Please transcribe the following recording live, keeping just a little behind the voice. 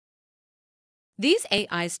These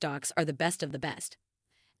AI stocks are the best of the best.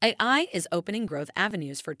 AI is opening growth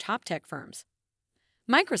avenues for top tech firms.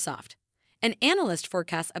 Microsoft. An analyst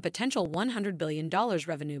forecasts a potential $100 billion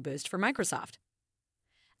revenue boost for Microsoft.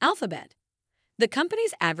 Alphabet. The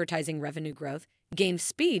company's advertising revenue growth gained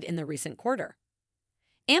speed in the recent quarter.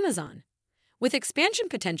 Amazon. With expansion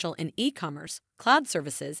potential in e-commerce, cloud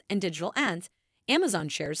services, and digital ads, Amazon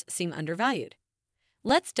shares seem undervalued.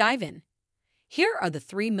 Let's dive in. Here are the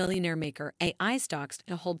 3 millionaire maker AI stocks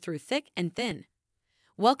to hold through thick and thin.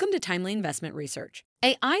 Welcome to Timely Investment Research.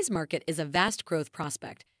 AI's market is a vast growth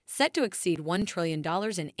prospect, set to exceed $1 trillion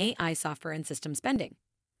in AI software and system spending.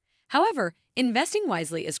 However, investing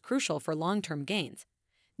wisely is crucial for long-term gains.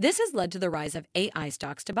 This has led to the rise of AI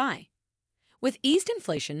stocks to buy. With eased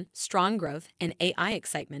inflation, strong growth, and AI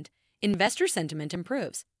excitement, investor sentiment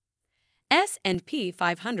improves. S&P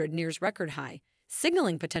 500 nears record high,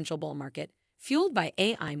 signaling potential bull market, fueled by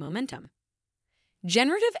AI momentum.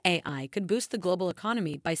 Generative AI could boost the global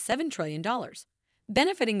economy by $7 trillion,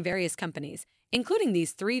 benefiting various companies, including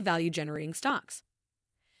these 3 value-generating stocks.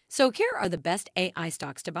 So here are the best AI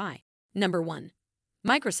stocks to buy. Number 1.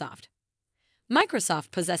 Microsoft.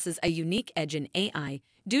 Microsoft possesses a unique edge in AI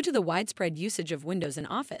due to the widespread usage of Windows and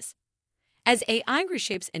Office. As AI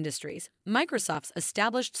reshapes industries, Microsoft's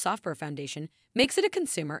established software foundation makes it a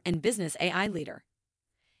consumer and business AI leader.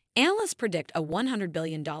 Analysts predict a $100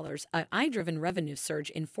 billion AI-driven revenue surge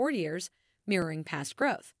in 4 years, mirroring past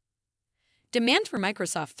growth. Demand for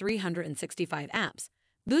Microsoft 365 apps,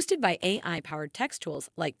 boosted by AI-powered text tools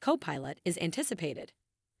like Copilot, is anticipated.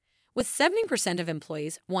 With 70% of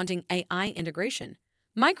employees wanting AI integration,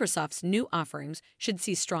 Microsoft's new offerings should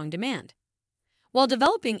see strong demand. While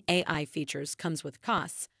developing AI features comes with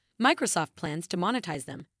costs, Microsoft plans to monetize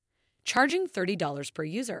them, charging $30 per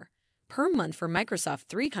user per month for Microsoft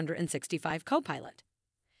 365 Copilot.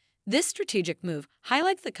 This strategic move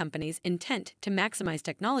highlights the company's intent to maximize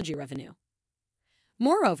technology revenue.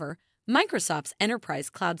 Moreover, Microsoft's enterprise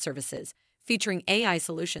cloud services, featuring AI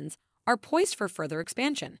solutions, are poised for further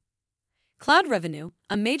expansion. Cloud revenue,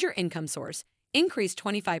 a major income source, increased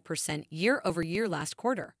 25% year-over-year last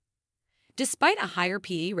quarter. Despite a higher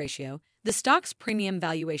PE ratio, the stock's premium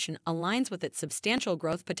valuation aligns with its substantial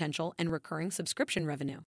growth potential and recurring subscription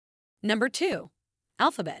revenue. Number 2.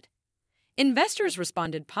 Alphabet. Investors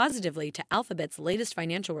responded positively to Alphabet's latest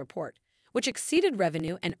financial report, which exceeded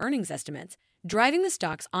revenue and earnings estimates, driving the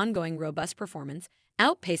stock's ongoing robust performance,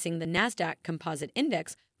 outpacing the Nasdaq Composite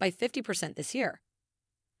Index by 50% this year.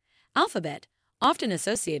 Alphabet, often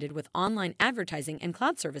associated with online advertising and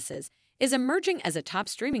cloud services, is emerging as a top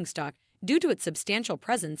streaming stock due to its substantial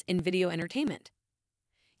presence in video entertainment.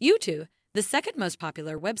 YouTube, the second most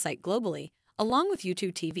popular website globally, along with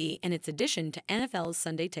YouTube TV and its addition to NFL's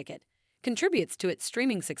Sunday Ticket, contributes to its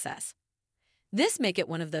streaming success. This makes it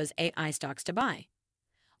one of those AI stocks to buy.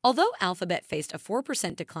 Although Alphabet faced a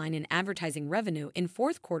 4% decline in advertising revenue in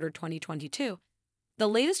fourth quarter 2022, the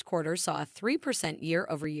latest quarter saw a 3%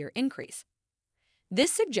 year-over-year increase.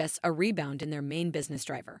 This suggests a rebound in their main business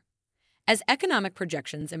driver. As economic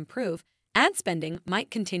projections improve, ad spending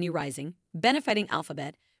might continue rising, benefiting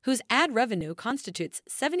Alphabet, whose ad revenue constitutes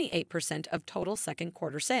 78% of total second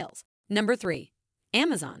quarter sales. Number 3.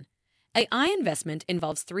 Amazon. AI investment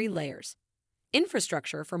involves 3 layers: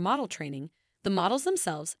 infrastructure for model training, the models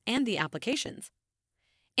themselves, and the applications.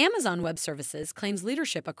 Amazon Web Services claims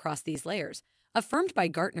leadership across these layers, affirmed by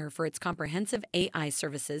Gartner for its comprehensive AI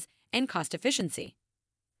services and cost efficiency.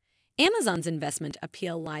 Amazon's investment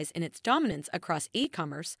appeal lies in its dominance across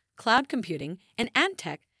e-commerce, cloud computing, and ad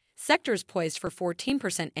tech, sectors poised for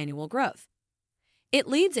 14% annual growth. It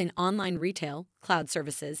leads in online retail, cloud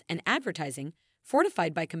services, and advertising,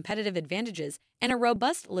 fortified by competitive advantages and a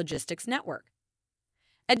robust logistics network.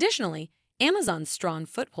 Additionally, Amazon's strong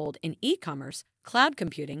foothold in e-commerce, cloud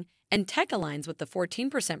computing, and tech aligns with the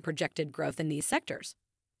 14% projected growth in these sectors.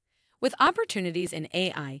 With opportunities in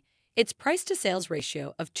AI, its price-to-sales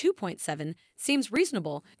ratio of 2.7 seems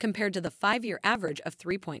reasonable compared to the 5-year average of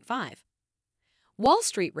 3.5. Wall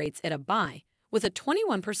Street rates it a buy, with a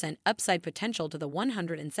 21% upside potential to the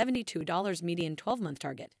 $172 median 12-month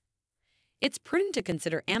target. It's prudent to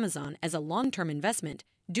consider Amazon as a long-term investment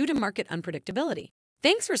due to market unpredictability.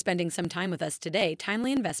 Thanks for spending some time with us today,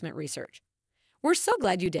 Timely Investment Research. We're so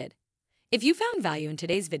glad you did. If you found value in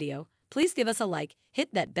today's video, please give us a like,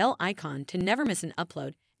 hit that bell icon to never miss an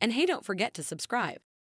upload, and hey, don't forget to subscribe.